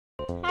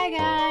Hi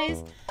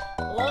guys!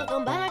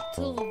 Welcome back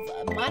to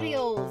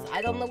Mario's.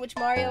 I don't know which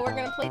Mario we're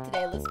gonna play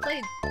today. Let's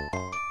play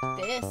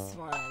this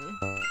one.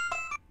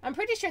 I'm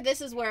pretty sure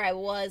this is where I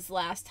was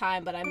last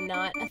time, but I'm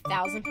not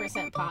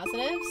 1000%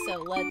 positive,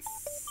 so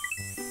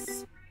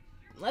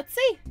let's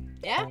see.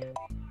 Yeah?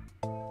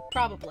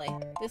 Probably.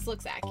 This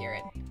looks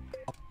accurate.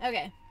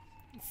 Okay.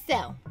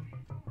 So,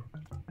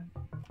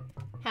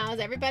 how's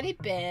everybody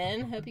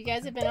been? Hope you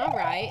guys have been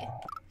alright.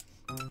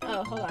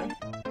 Oh, hold on.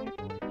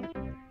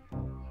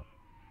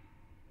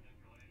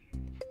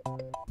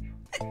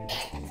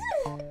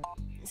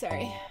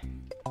 Sorry.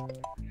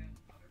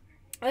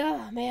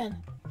 Oh,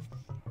 man.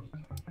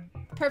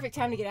 Perfect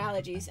time to get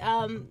allergies.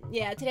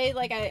 Yeah, today,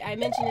 like I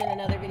mentioned in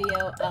another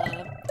video,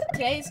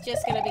 today's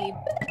just gonna be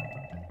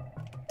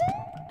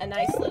a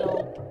nice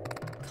little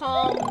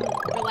calm,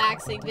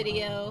 relaxing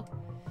video.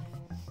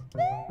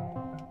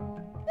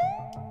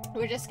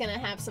 We're just gonna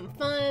have some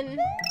fun.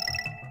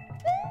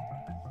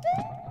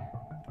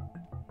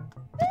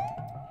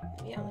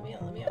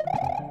 Let me out.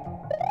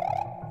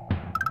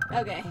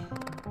 Okay.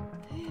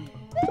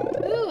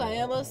 Ooh, I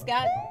almost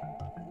got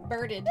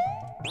birded.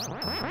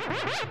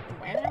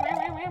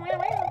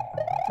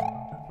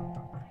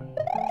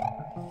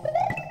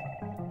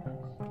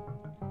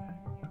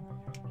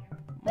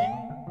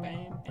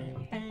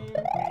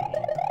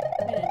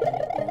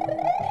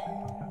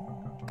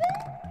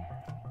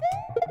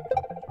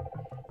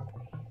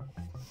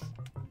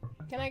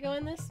 Can I go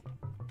in this?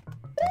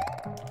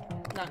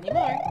 Not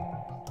anymore.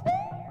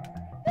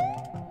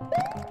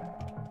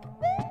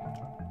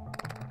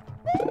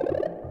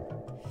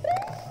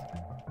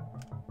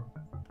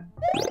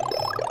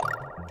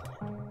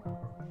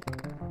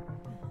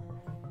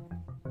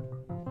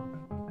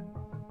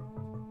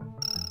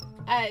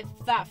 I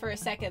thought for a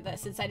second that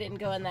since I didn't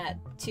go in that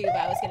tube,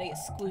 I was gonna get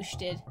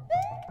squooshed.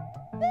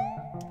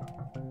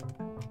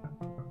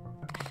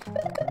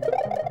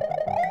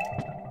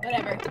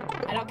 Whatever.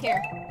 I don't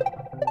care.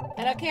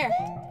 I don't care.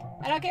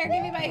 I don't care.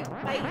 Give me my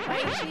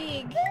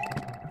thing.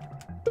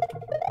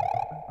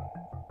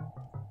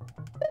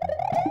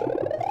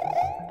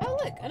 Oh,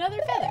 look. Another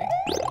feather.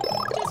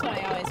 Just what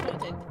I always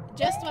wanted.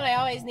 Just what I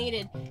always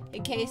needed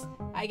in case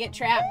I get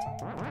trapped.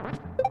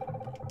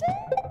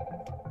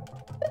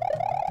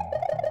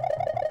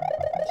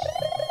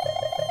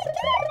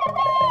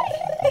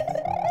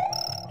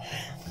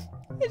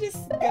 I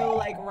just go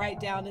like right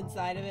down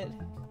inside of it.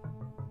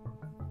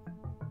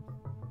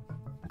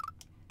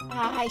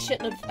 I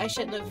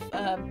shouldn't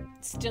have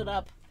stood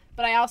up,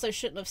 but I also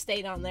shouldn't have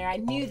stayed on there. I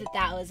knew that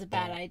that was a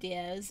bad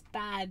idea. It was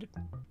bad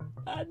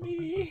on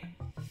me.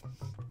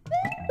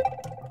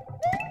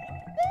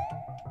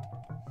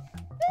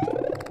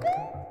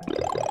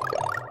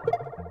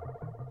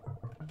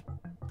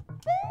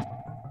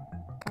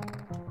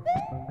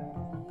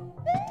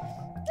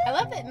 I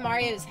love that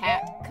Mario's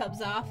hat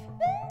comes off.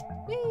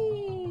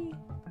 Whee!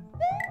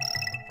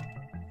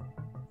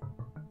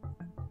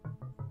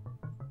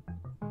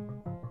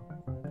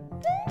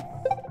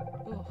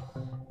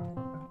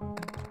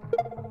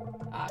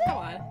 Aw, come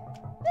on.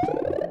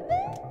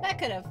 That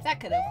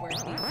could have worked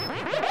easily.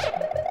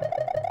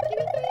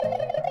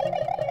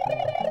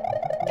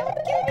 Don't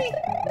kill me!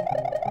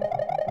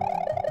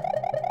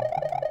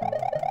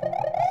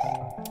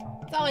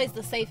 It's always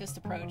the safest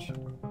approach.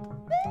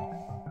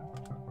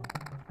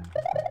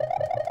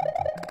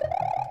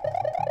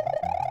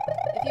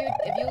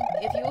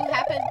 If you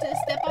happen to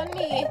step on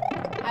me,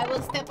 I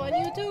will step on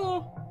you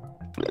too.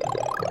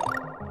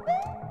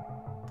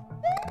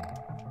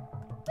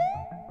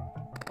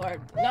 Or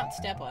not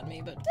step on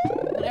me, but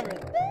whatever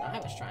I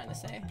was trying to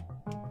say.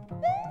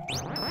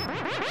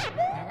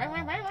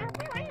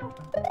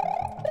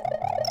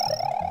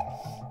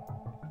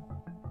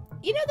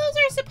 You know, those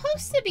are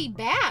supposed to be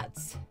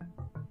bats,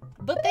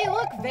 but they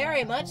look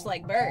very much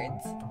like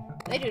birds.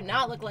 They do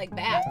not look like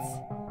bats.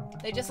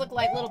 They just look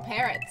like little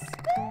parrots.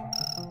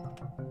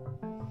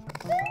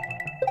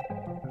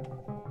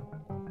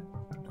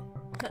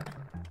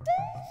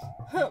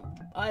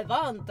 I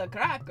want a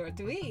cracker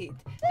to eat.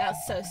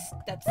 That's so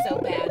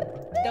bad.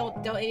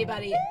 Don't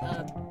anybody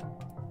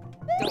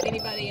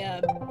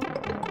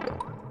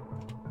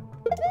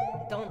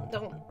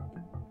don't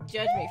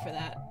judge me for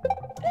that.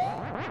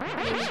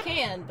 I mean, you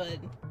can, but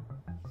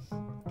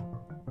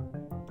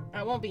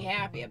I won't be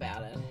happy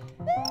about it.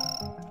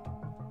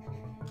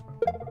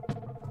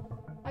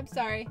 I'm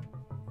sorry.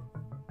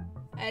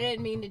 I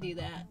didn't mean to do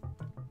that.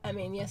 I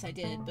mean, yes I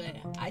did, but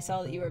I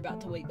saw that you were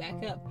about to wake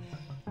back up.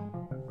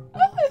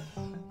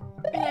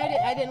 And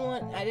I didn't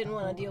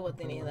want to deal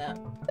with any of that.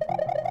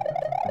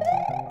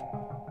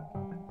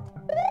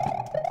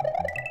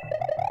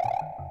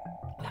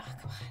 Ah,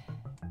 come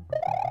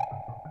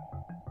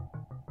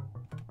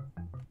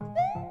on.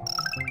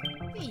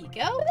 There you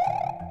go.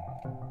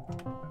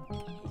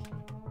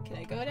 Can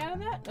I go down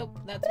that? Nope,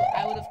 that's what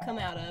I would have come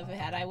out of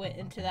had I went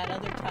into that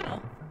other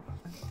tunnel.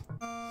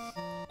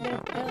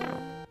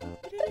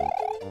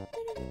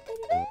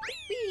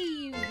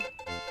 Whee!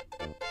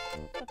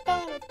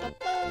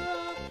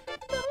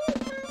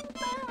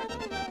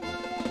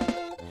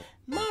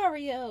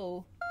 Mario!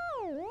 Oh.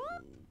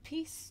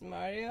 Peace,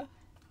 Mario.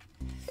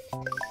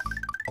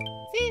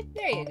 See?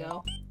 There you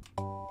go.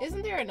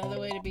 Isn't there another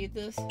way to beat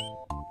this?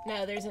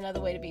 No, there's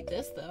another way to beat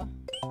this, though.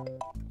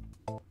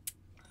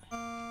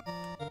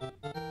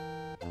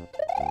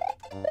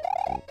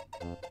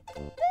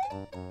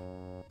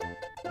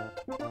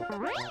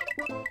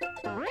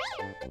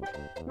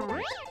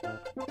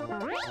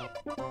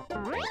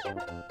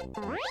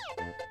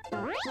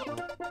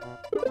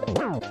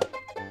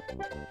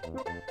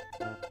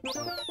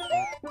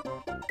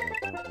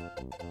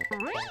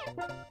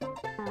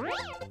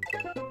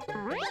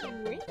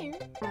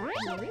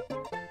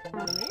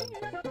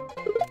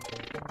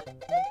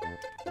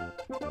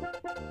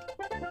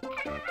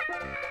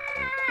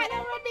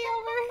 Don't run me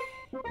over!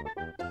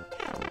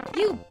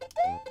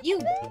 You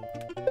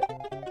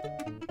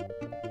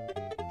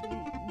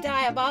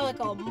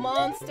diabolical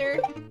monster!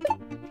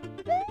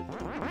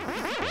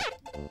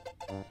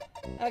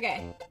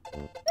 Okay.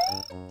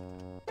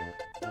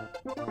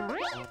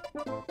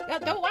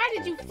 Why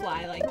did you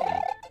fly like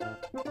that?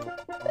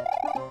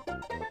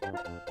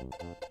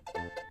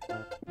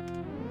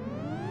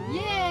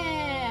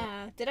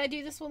 Yeah! Did I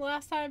do this one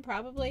last time?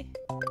 Probably.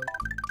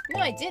 No,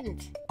 I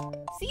didn't.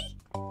 See?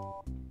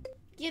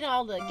 Get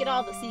all the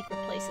secret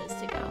places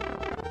to go.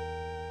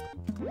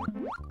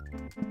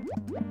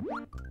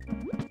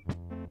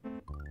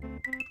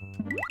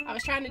 I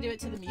was trying to do it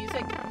to the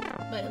music,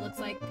 but it looks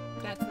like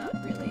that's not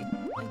really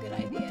a good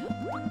idea.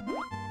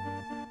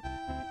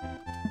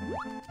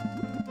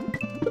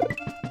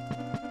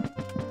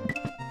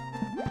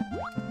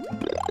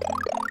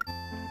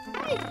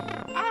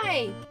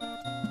 I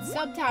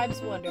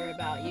sometimes wonder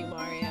about you,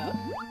 Mario.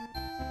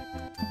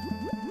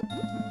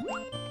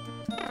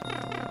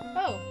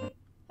 Oh,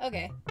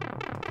 okay.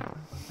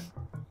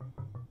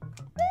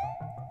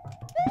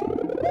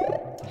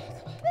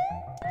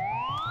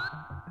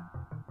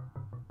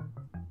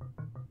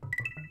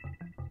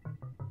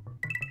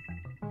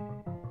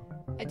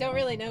 I don't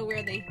really know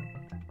where the...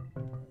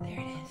 There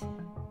it is.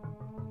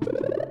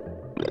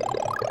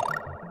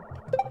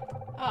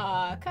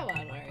 Aw, come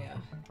on, Mario.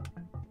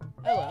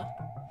 Oh well.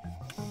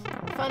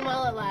 Fun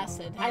while it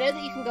lasted. I know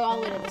that you can go all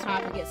the way to the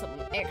top and get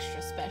something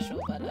extra special,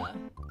 but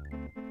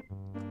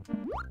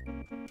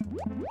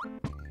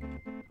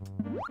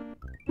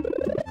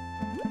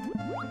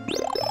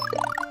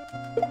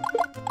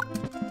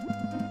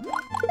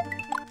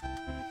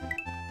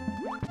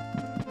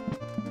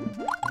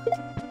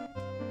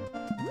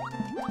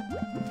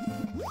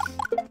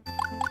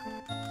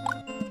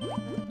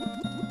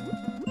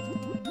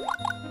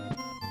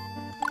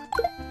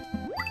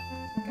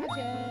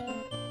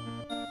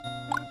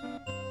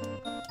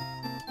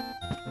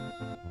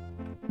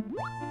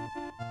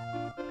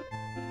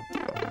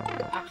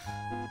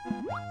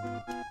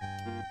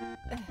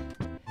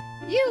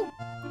you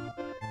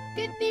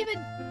didn't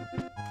even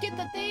get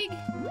the thing.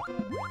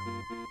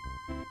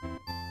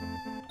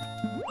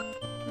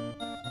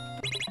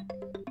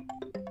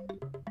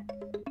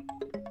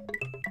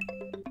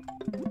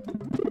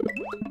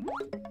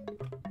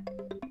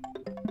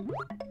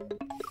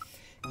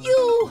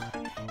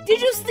 Did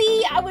you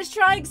see? I was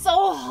trying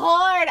so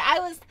hard. I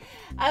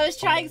was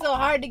trying so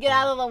hard to get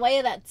out of the way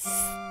of that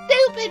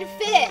stupid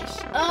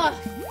fish. Ugh,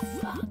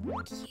 fuck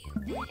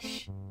you,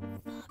 fish.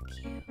 Fuck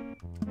you.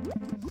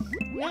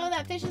 No,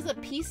 that fish is a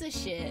piece of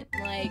shit.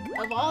 Like,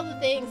 of all the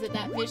things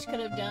that fish could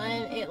have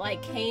done, it,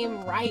 like,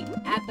 came right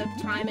at the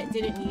time it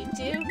didn't need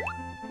to.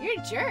 You're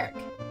a jerk.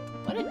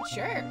 What a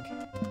jerk.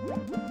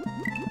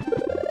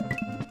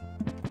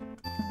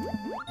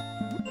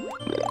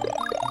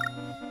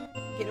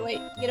 Get away,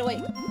 get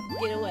away,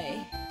 get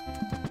away.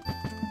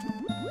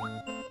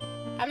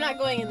 I'm not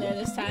going in there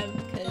this time,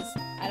 because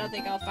I don't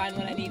think I'll find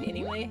what I need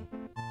anyway.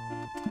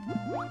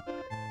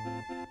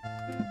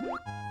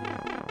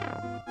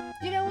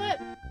 You know what?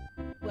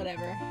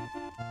 Whatever.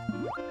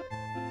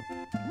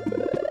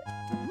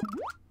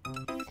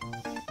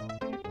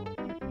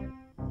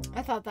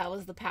 I thought that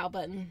was the POW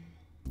button.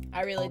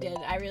 I really did.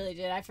 I really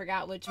did. I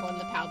forgot which one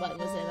the POW button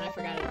was in. I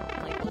forgot it,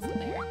 like, wasn't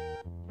there.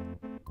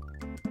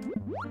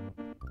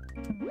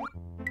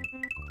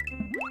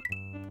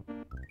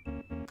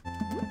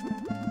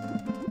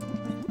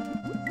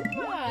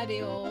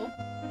 Mario,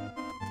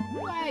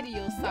 why do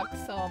you suck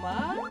so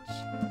much?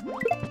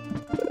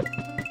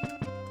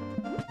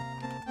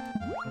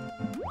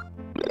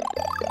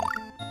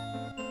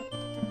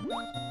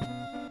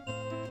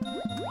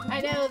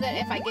 I know that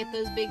if I get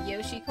those big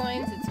Yoshi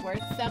coins, it's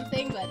worth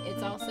something, but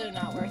it's also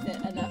not worth it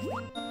enough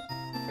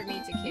for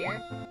me to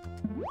care.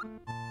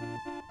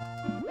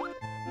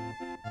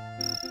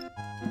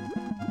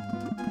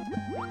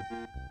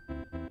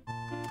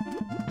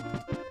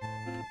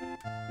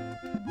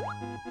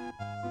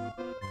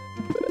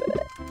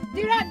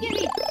 Do not get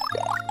me!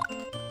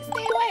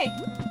 Stay away!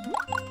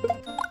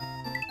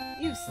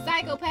 You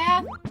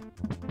psychopath!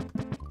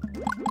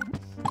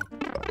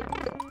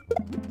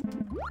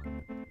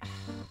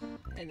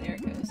 And there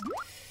it goes.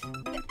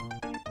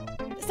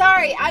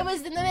 Sorry, I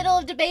was in the middle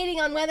of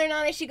debating on whether or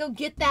not I should go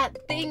get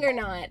that thing or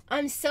not.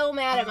 I'm so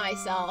mad at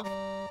myself.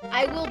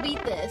 I will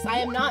beat this. I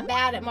am not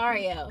bad at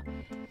Mario.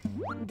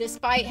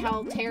 Despite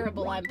how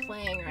terrible I'm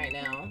playing right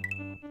now.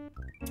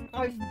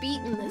 I've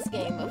beaten this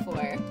game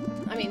before.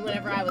 I mean,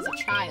 whenever I was a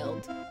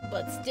child.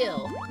 But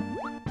still,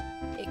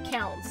 it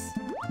counts.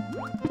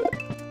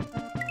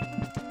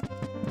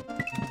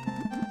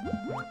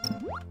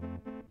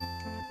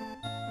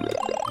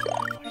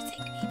 Forsake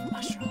me,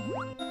 mushroom.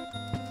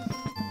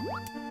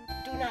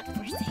 Do not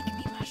forsake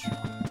me, mushroom.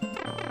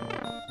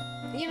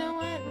 You know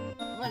what?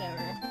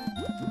 Whatever.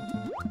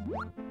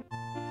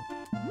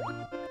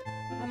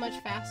 How much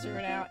faster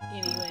now,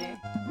 anyway?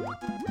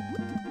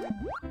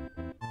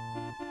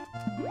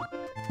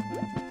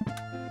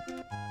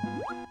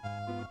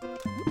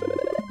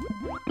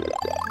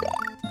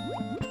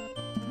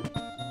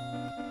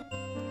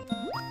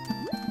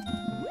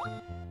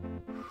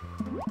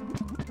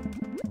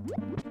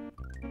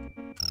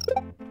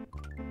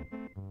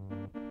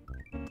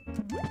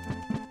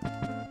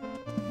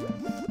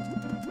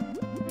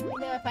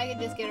 If I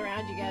could just get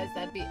around you guys,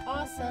 that'd be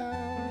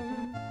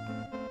awesome.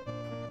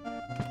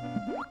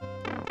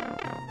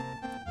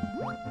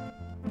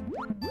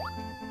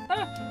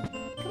 Ah,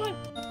 come on.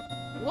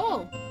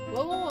 Whoa.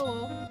 Whoa, whoa, whoa,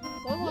 whoa.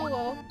 Whoa, whoa,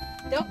 whoa.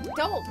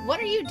 Don't. What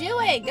are you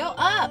doing? Go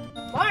up.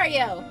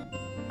 Mario.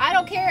 I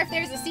don't care if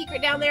there's a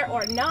secret down there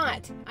or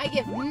not. I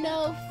give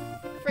no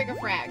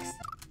fricka-fracks.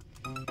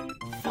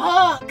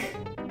 Fuck.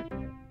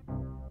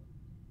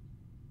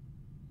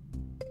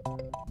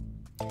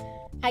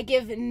 I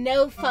give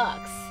no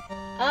fucks.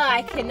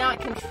 I cannot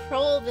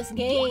control this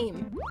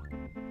game.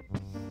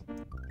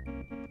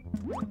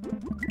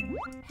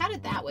 How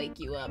did that wake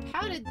you up?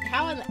 How in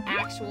the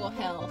actual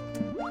hell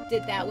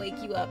did that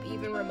wake you up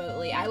even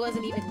remotely? I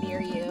wasn't even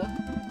near you.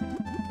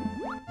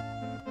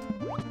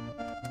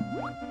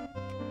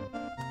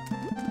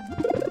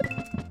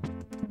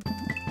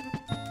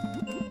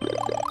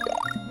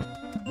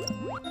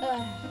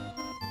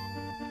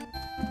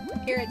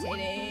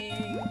 Irritating.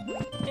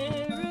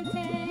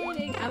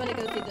 I'm gonna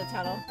go through the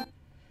tunnel.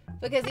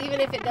 Because even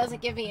if it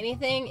doesn't give me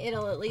anything,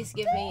 it'll at least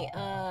give me,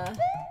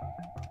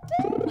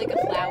 like a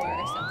flower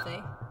or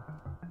something.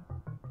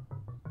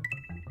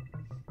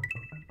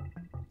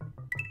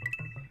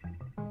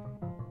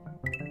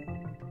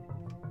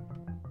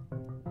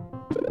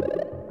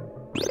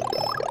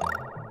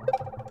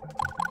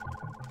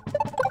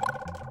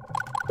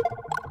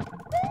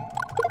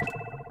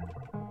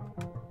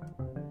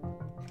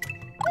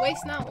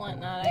 Waste not, want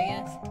not, I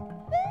guess.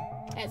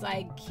 As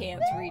I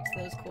can't reach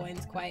those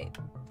coins quite.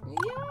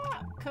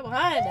 Yeah, come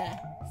on.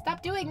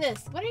 Stop doing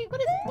this.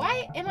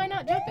 Why am I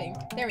not jumping?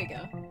 There we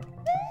go.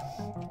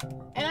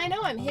 And I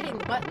know I'm hitting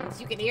the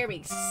buttons. You can hear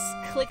me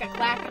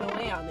click-a-clacking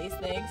away on these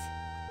things.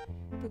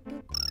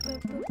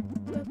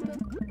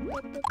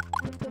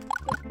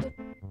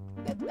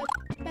 Get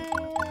out of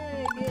my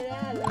way. Get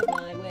out of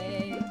my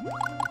way.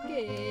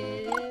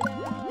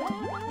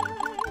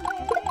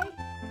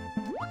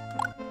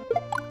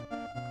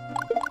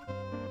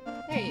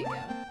 There you go.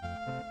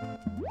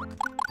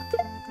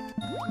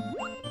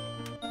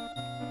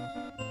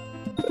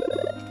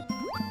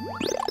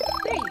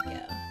 There you go.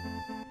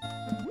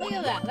 Look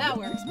at that. That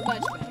works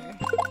much better.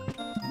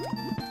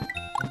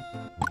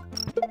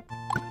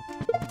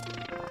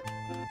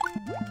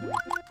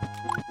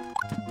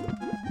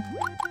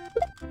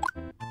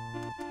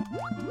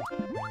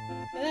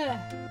 Ugh.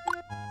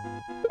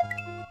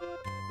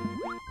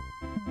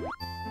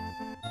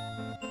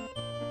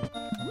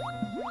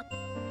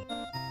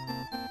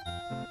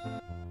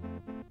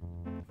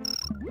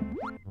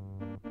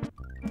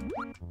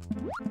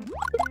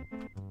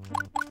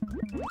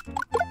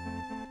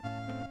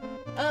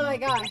 Oh my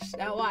gosh,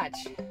 now watch.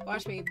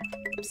 Watch me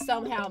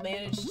somehow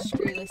manage to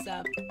screw this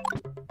up.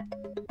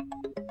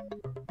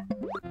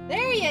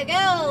 There you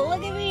go!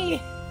 Look at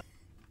me!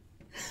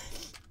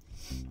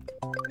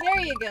 There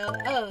you go.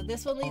 Oh,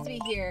 this one leads me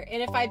here.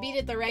 And if I beat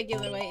it the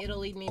regular way, it'll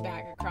lead me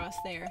back across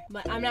there.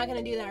 But I'm not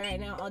gonna do that right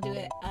now. I'll do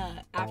it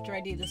after I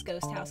do this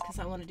ghost house, because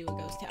I want to do a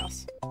ghost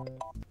house.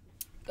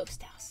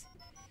 Ghost house.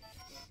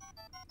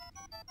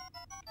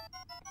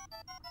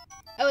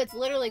 Oh, it's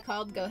literally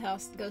called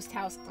Ghost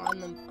House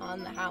on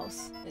the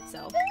house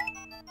itself.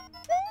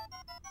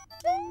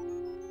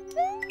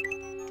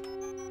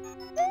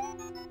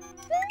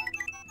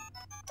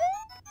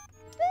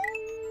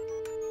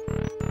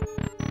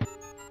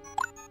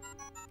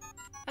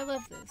 I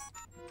love this.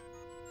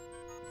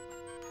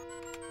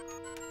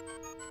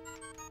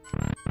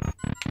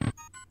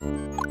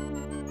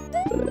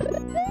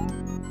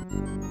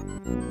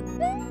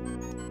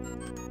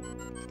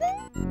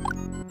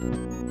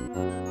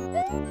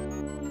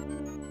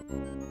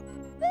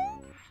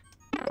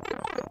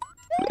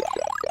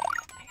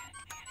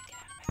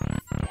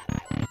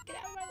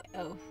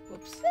 Oh,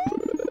 whoops.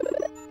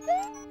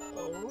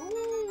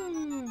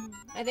 Oh.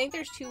 I think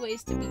there's 2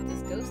 ways to beat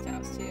this ghost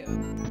house, too.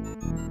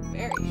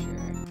 Very sure.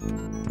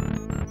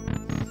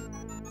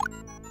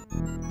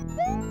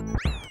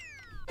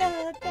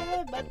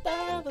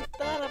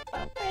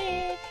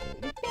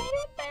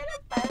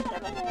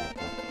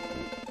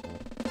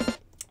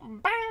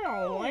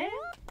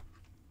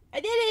 I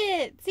did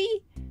it!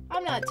 See?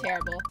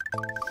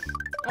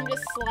 I'm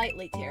just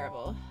slightly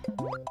terrible.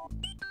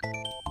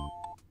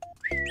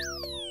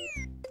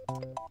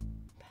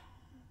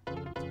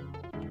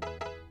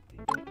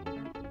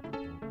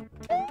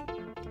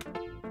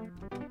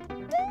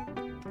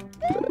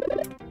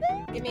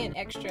 Give me an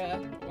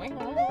extra.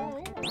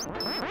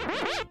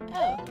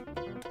 Oh.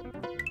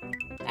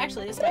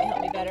 Actually, this might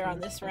help me better on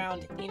this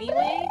round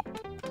anyway.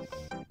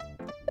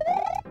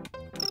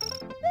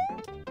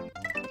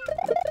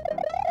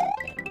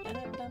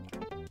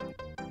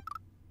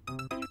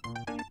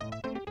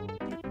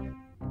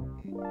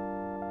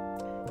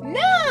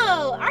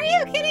 No! Are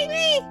you kidding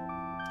me?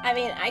 I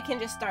mean, I can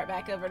just start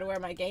back over to where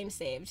my game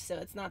saved, so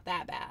it's not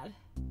that bad.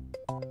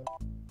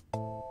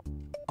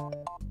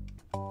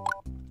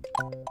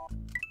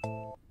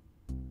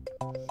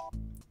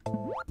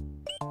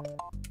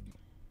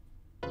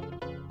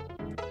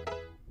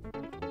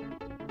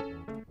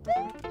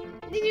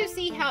 Did you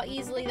see how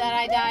easily that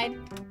I died?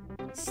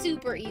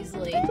 Super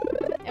easily.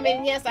 I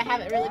mean, yes, I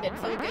haven't really been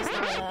focused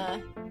on,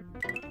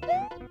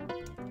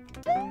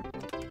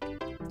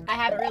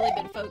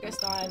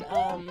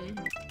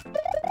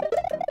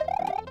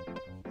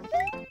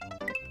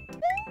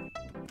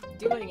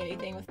 doing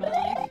anything with my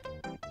life.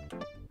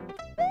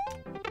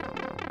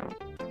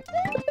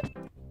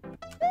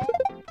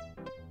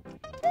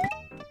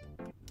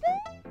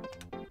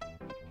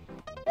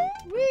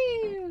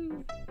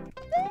 Woo!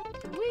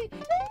 Woo!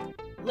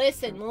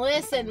 Listen,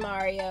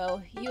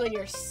 Mario. You and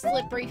your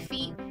slippery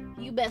feet,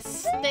 you best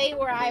stay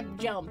where I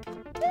jump.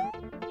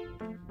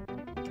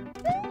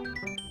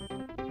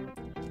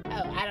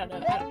 Oh, I don't know.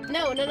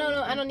 No,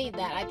 I don't need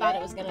that. I thought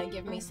it was gonna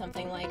give me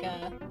something like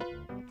a...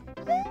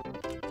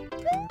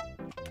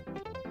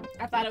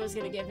 I thought it was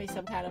gonna give me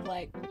some kind of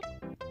like...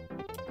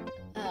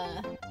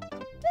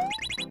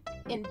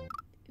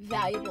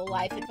 invaluable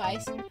life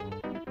advice.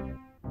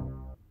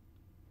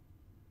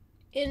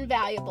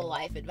 Invaluable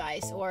life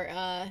advice, or,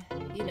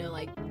 you know,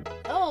 like,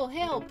 oh,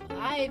 help,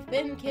 I've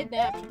been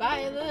kidnapped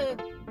by the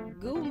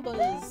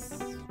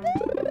Goombas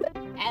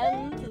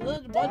and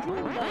the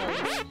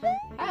Majoombas.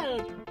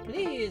 Help,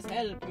 please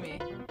help me.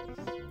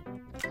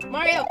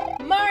 Mario!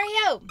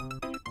 Mario!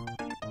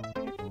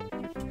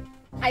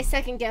 I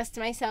second-guessed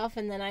myself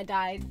and then I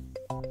died.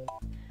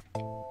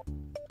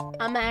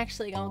 I'm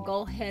actually gonna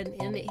go ahead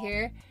and end it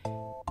here,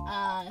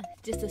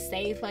 just to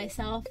save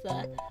myself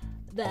the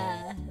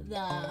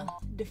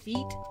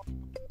defeat.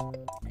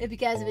 If you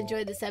guys have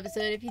enjoyed this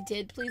episode, if you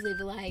did, please leave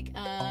a like,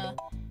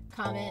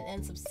 comment,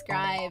 and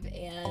subscribe,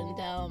 and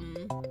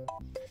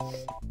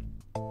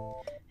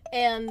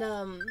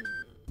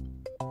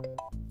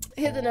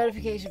hit the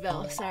notification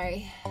bell.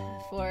 Sorry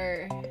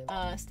for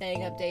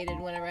staying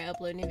updated whenever I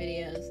upload new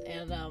videos.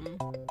 And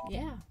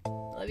yeah,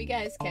 love you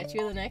guys. Catch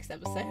you in the next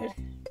episode.